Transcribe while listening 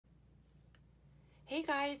Hey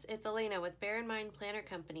guys, it's Elena with Bear in Mind Planner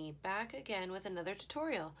Company, back again with another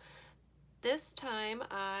tutorial. This time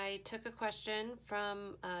I took a question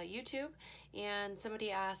from YouTube and somebody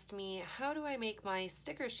asked me, how do I make my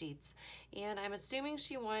sticker sheets? And I'm assuming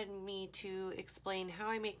she wanted me to explain how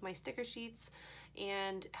I make my sticker sheets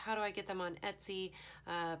and how do I get them on Etsy,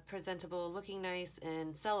 presentable, looking nice,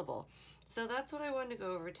 and sellable. So that's what I wanted to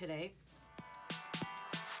go over today.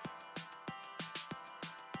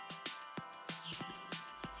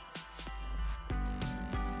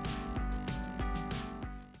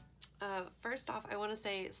 First off, I want to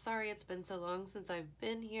say sorry it's been so long since I've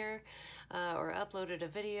been here or uploaded a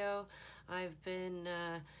video. I've been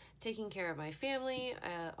taking care of my family.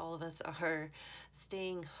 All of us are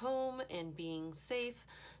staying home and being safe.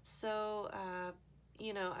 So,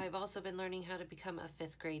 I've also been learning how to become a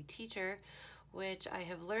 5th grade teacher, which I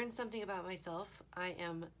have learned something about myself. I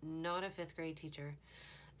am not a 5th grade teacher.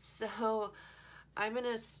 So I'm going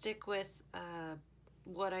to stick with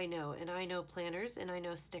what I know, and I know planners and I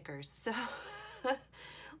know stickers. So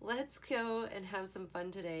let's go and have some fun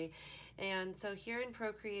today. And so here in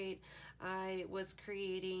Procreate, I was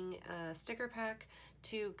creating a sticker pack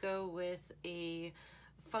to go with a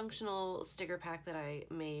functional sticker pack that I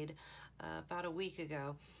made about a week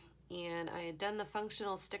ago. And I had done the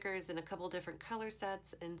functional stickers in a couple different color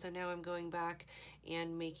sets, and so now I'm going back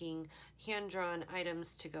and making hand-drawn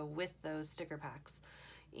items to go with those sticker packs.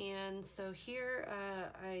 And so here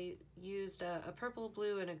I used a purple,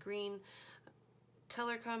 blue, and a green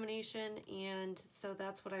color combination, and so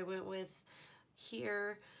that's what I went with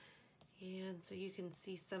here. And so you can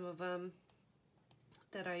see some of them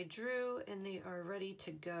that I drew, and they are ready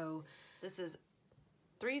to go. This is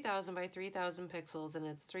 3000 by 3000 pixels, and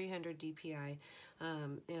it's 300 DPI,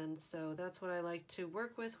 and so that's what I like to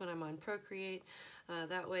work with when I'm on Procreate.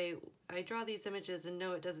 That way I draw these images and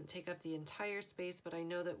know it doesn't take up the entire space, but I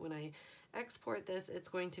know that when I export this, it's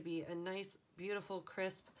going to be a nice, beautiful,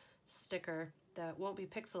 crisp sticker that won't be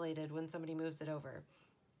pixelated when somebody moves it over.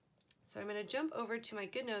 So I'm going to jump over to my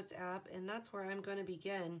Goodnotes app, and that's where I'm going to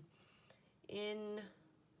begin. In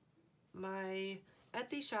my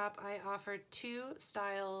Etsy shop, I offer 2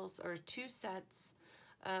 styles or 2 sets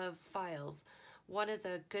of files. One is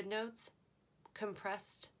a Goodnotes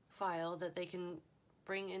compressed file that they can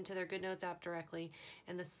bring into their Goodnotes app directly,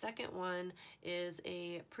 and the second one is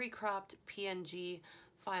a pre-cropped PNG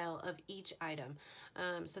file of each item.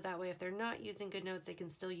 So that way if they're not using Goodnotes, they can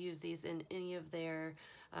still use these in any of their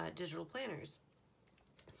digital planners.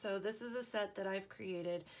 So this is a set that I've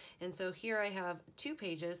created, and so here I have 2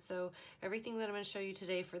 pages, so everything that I'm going to show you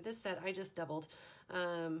today for this set I just doubled,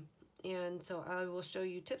 and so I will show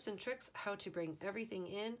you tips and tricks how to bring everything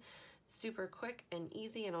in super quick and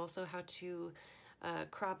easy, and also how to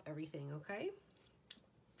crop everything. Okay,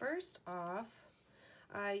 first off,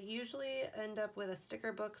 I usually end up with a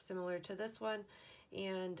sticker book similar to this one,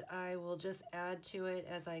 and I will just add to it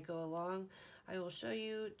as I go along. I will show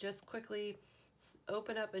you just quickly.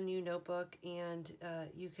 Open up a new notebook, and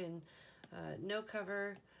you can no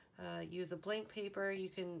cover, use a blank paper. You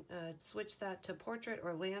can switch that to portrait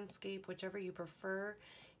or landscape, whichever you prefer.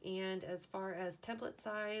 And as far as template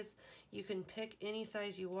size, you can pick any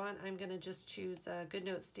size you want. I'm going to just choose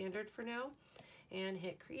Goodnotes Standard for now and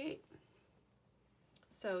hit create.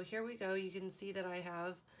 So here we go. You can see that I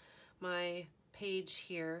have my page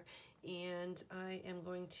here, and I am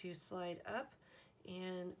going to slide up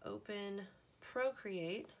and open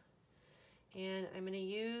Procreate, and I'm going to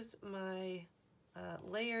use my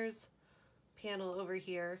layers panel over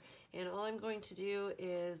here, and all I'm going to do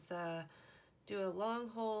is do a long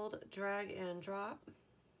hold, drag and drop,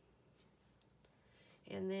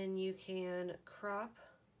 and then you can crop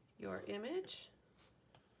your image.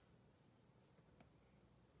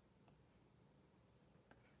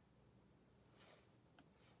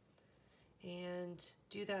 And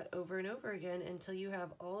do that over and over again until you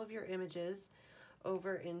have all of your images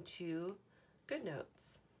over into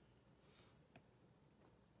Goodnotes.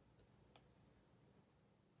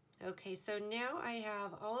 Okay, so now I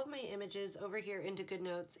have all of my images over here into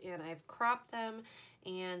Goodnotes, and I've cropped them,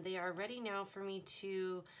 and they are ready now for me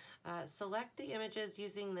to select the images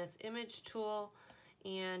using this image tool,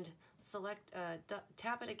 and select,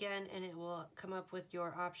 tap it again, and it will come up with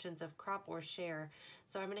your options of crop or share.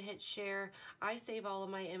 So I'm going to hit share. I save all of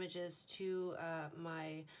my images to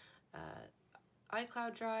my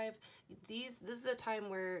iCloud drive. This is a time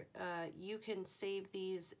where you can save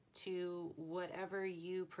these to whatever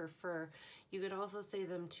you prefer. You can also save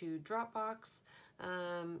them to Dropbox.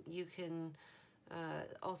 You can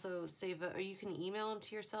Also save, or you can email them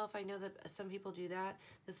to yourself. I know that some people do that.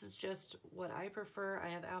 This is just what I prefer. I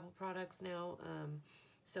have Apple products now,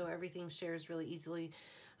 so everything shares really easily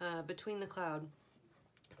between the cloud.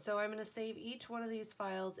 So I'm going to save each one of these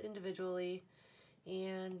files individually,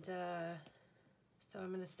 and so I'm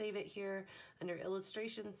going to save it here under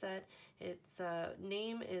illustration set. Its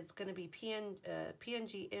name is going to be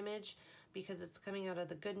PNG image because it's coming out of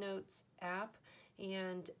the Goodnotes app.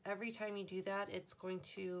 And every time you do that, it's going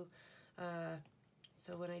to,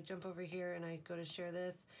 so when I jump over here and I go to share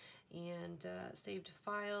this and saved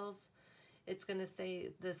files, it's going to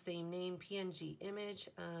say the same name, PNG image,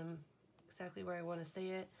 exactly where I want to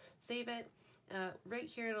save it. Right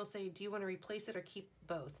here it'll say, do you want to replace it or keep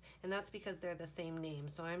both? And that's because they're the same name.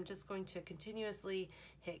 So I'm just going to continuously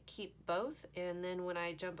hit keep both, and then when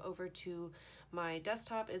I jump over to my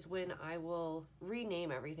desktop is when I will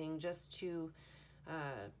rename everything, just to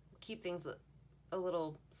keep things a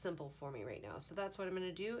little simple for me right now. So that's what I'm going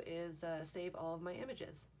to do, is save all of my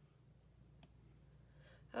images.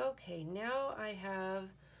 Okay, now I have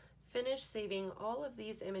finished saving all of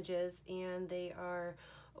these images, and they are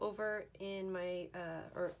over in my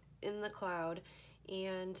or in the cloud.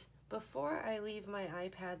 And before I leave my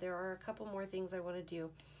iPad, there are a couple more things I want to do.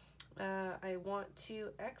 I want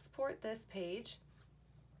to export this page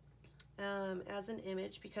as an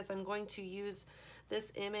image, because I'm going to use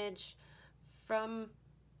this image from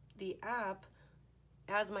the app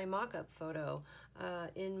as my mock-up photo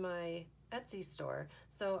in my Etsy store.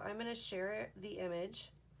 So I'm going to share the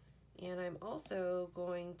image, and I'm also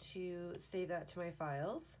going to save that to my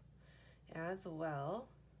files as well.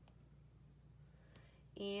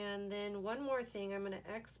 And then one more thing, I'm going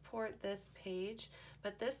to export this page,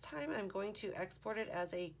 but this time I'm going to export it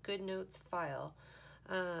as a Goodnotes file.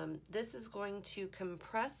 This is going to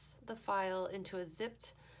compress the file into a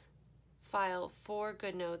zipped file for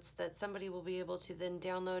Goodnotes that somebody will be able to then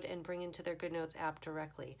download and bring into their Goodnotes app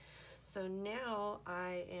directly. So now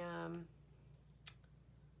I am,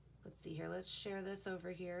 let's see here, let's share this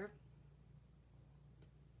over here.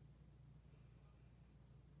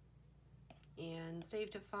 And save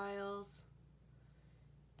to files.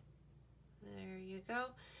 There you go.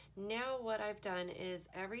 Now what I've done is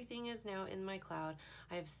everything is now in my cloud.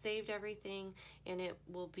 I've saved everything, and it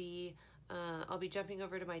will be, I'll be jumping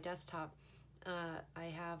over to my desktop.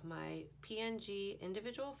 I have my PNG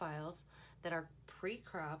individual files that are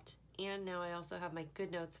pre-cropped, and now I also have my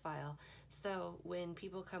Goodnotes file. So when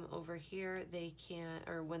people come over here, they can,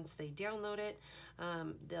 or once they download it,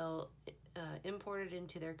 they'll import it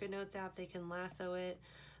into their Goodnotes app. They can lasso it,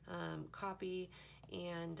 copy,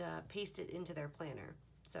 and paste it into their planner.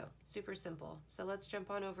 So super simple. So let's jump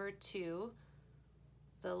on over to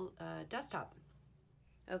the desktop.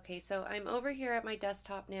 Okay, so I'm over here at my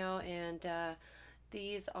desktop now, and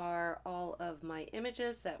these are all of my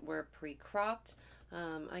images that were pre-cropped.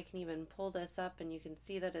 I can even pull this up and you can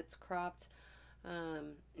see that it's cropped.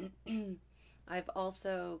 I've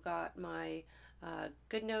also got my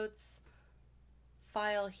Goodnotes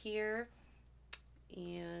file here,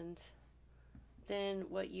 and then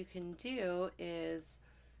what you can do is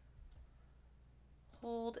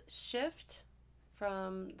hold shift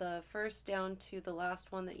from the first down to the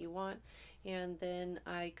last one that you want, and then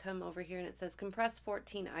I come over here and it says compress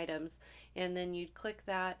 14 items, and then you'd click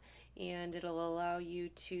that and it'll allow you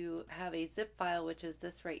to have a zip file, which is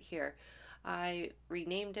this right here. I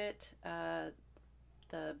renamed it the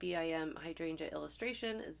BIM hydrangea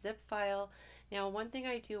illustration zip file. Now one thing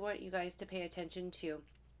I do want you guys to pay attention to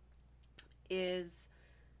is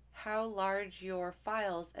how large your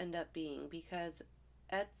files end up being, because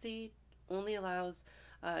Etsy only allows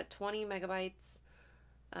 20 megabytes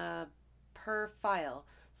per file.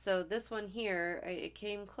 So this one here, it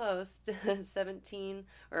came close to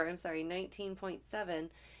 19.7,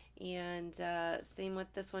 and same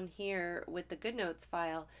with this one here with the Goodnotes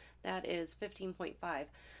file, that is 15.5.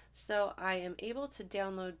 So I am able to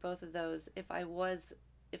download both of those. If I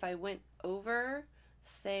went over,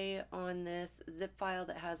 say on this zip file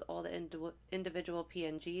that has all the individual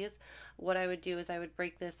PNGs, what I would do is I would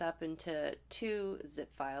break this up into 2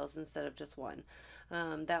 zip files instead of just one.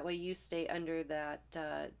 That way you stay under that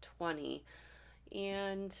 20.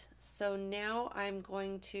 And so now I'm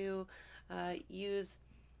going to use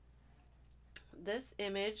this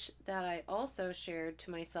image that I also shared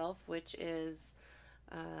to myself, which is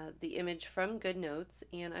the image from Goodnotes,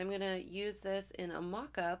 and I'm going to use this in a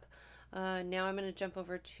mock-up. Now I'm going to jump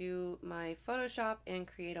over to my Photoshop and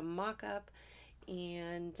create a mock-up,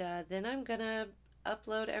 and then I'm going to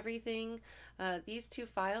upload everything, these 2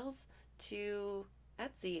 files, to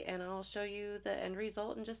Etsy, and I'll show you the end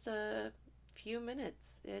result in just a few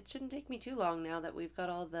minutes. It shouldn't take me too long now that we've got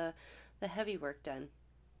all the heavy work done.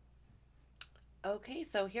 Okay,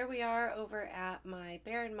 so here we are over at my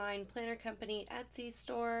Bear in Mind Planner Company Etsy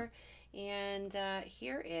store, and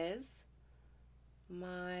here is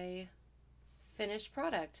my finished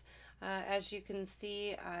product. As you can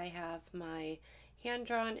see, I have my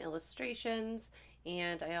hand-drawn illustrations,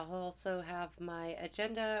 and I also have my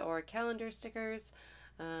agenda or calendar stickers,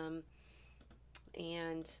 and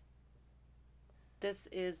this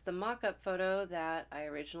is the mock-up photo that I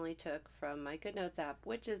originally took from my Goodnotes app,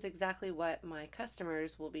 which is exactly what my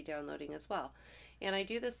customers will be downloading as well. And I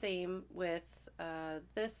do the same with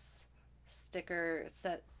this sticker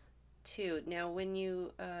set too. Now when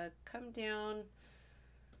you come down,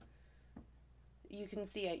 you can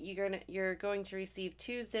see it. You're going to receive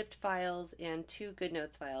 2 zipped files and 2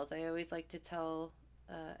 Goodnotes files. I always like to tell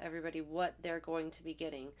everybody what they're going to be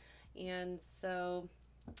getting. And so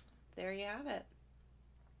there you have it,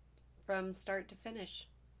 from start to finish.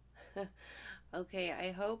 Okay,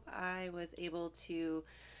 I hope I was able to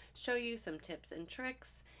show you some tips and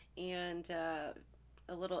tricks and a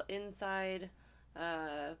little inside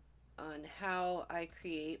on how I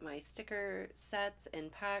create my sticker sets and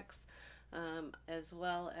packs, as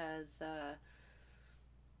well as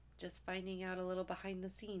just finding out a little behind the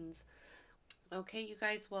scenes. Okay, you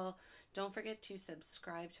guys, well, don't forget to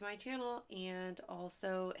subscribe to my channel and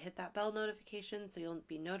also hit that bell notification so you'll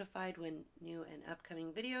be notified when new and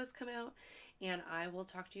upcoming videos come out. And I will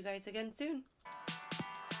talk to you guys again soon.